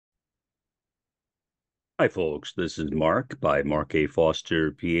Hi, folks. This is Mark by Mark A.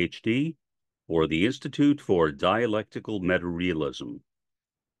 Foster, Ph.D., for the Institute for Dialectical Meta-Realism.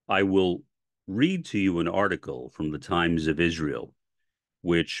 I will read to you an article from the Times of Israel,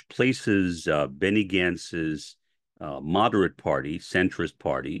 which places Benny Gantz's moderate party, centrist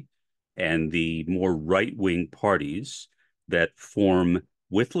party, and the more right-wing parties that form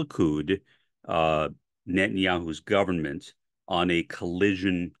with Likud, Netanyahu's government, on a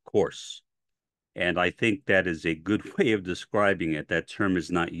collision course. And I think that is a good way of describing it. That term is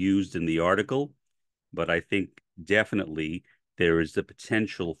not used in the article, but I think definitely there is the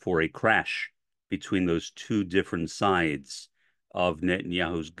potential for a crash between those two different sides of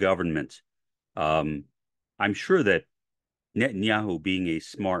Netanyahu's government. Um, I'm sure that Netanyahu, being a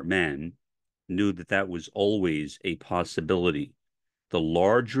smart man, knew that that was always a possibility. The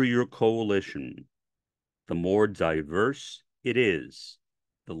larger your coalition, the more diverse it is,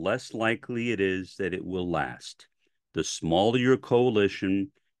 the less likely it is that it will last. The smaller your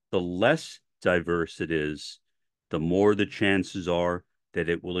coalition, the less diverse it is, the more the chances are that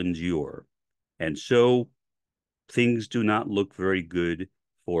it will endure. And so things do not look very good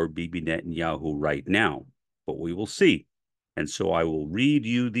for Bibi Netanyahu right now, but we will see. And so I will read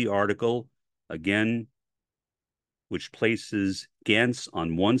you the article again, which places Gantz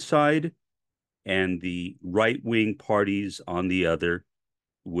on one side and the right-wing parties on the other,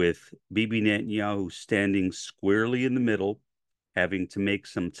 with Bibi Netanyahu standing squarely in the middle, having to make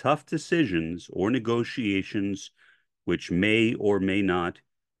some tough decisions or negotiations, which may or may not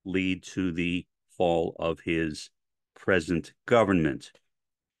lead to the fall of his present government.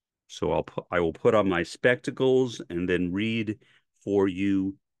 So I will put on my spectacles and then read for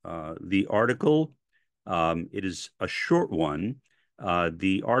you the article. It is a short one.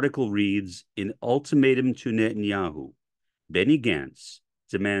 The article reads, "In ultimatum to Netanyahu, Benny Gantz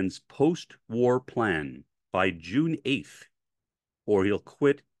demands post-war plan by June 8th, or he'll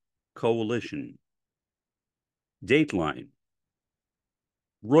quit coalition." Dateline,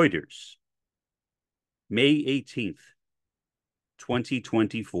 Reuters, May 18th,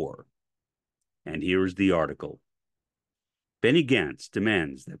 2024. And here is the article. Benny Gantz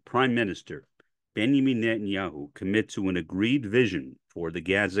demands that Prime Minister Benjamin Netanyahu commit to an agreed vision for the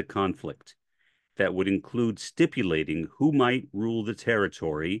Gaza conflict that would include stipulating who might rule the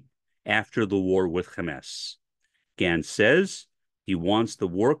territory after the war with Hamas. Gantz says he wants the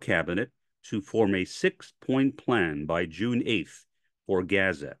war cabinet to form a 6-point plan by June 8th for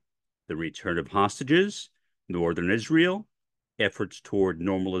Gaza: the return of hostages, northern Israel, efforts toward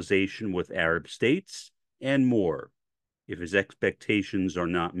normalization with Arab states, and more. If his expectations are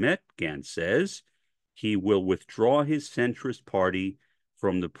not met, Gantz says, he will withdraw his centrist party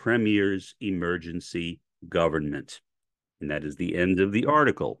from the premier's emergency government. And that is the end of the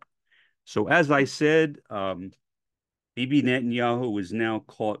article. So as I said, Bibi Netanyahu is now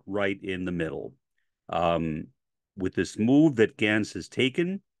caught right in the middle. With this move that Gantz has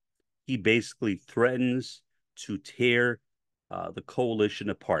taken, he basically threatens to tear the coalition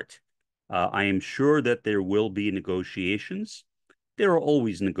apart. I am sure that there will be negotiations. There are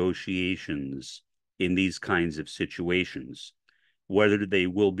always negotiations in these kinds of situations. Whether they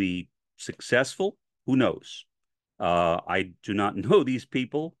will be successful, who knows? I do not know these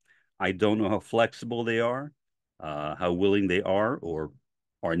people. I don't know how flexible they are, how willing they are or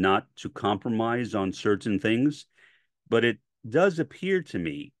are not to compromise on certain things. But it does appear to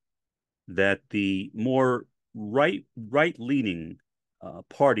me that the more right-leaning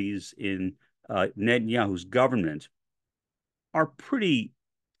parties in Netanyahu's government are pretty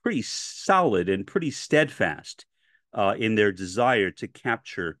solid and pretty steadfast in their desire to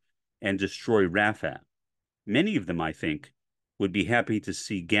capture and destroy Rafah. Many of them, I think, would be happy to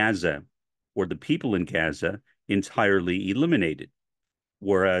see Gaza or the people in Gaza entirely eliminated,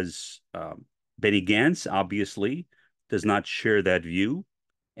 whereas Benny Gantz obviously does not share that view,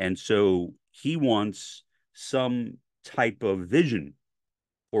 and so he wants some type of vision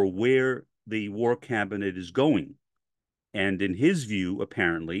for where the war cabinet is going. And in his view,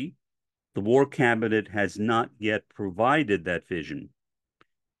 apparently, the war cabinet has not yet provided that vision,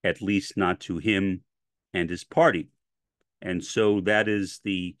 at least not to him and his party. And so that is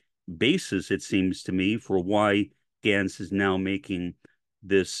the basis, it seems to me, for why Gantz is now making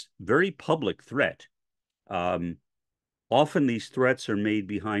this very public threat. Often these threats are made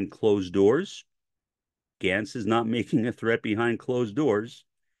behind closed doors. Gantz is not making a threat behind closed doors.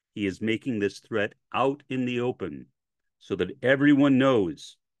 He is making this threat out in the open so that everyone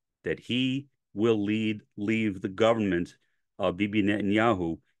knows that he will leave the government of Bibi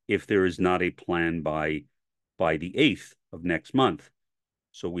Netanyahu if there is not a plan by the 8th of next month.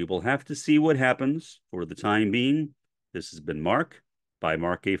 So we will have to see what happens. For the time being, this has been Mark by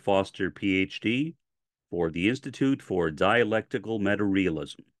Mark A. Foster, Ph.D., for the Institute for Dialectical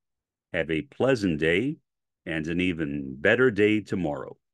Meta-Realism. Have a pleasant day and an even better day tomorrow.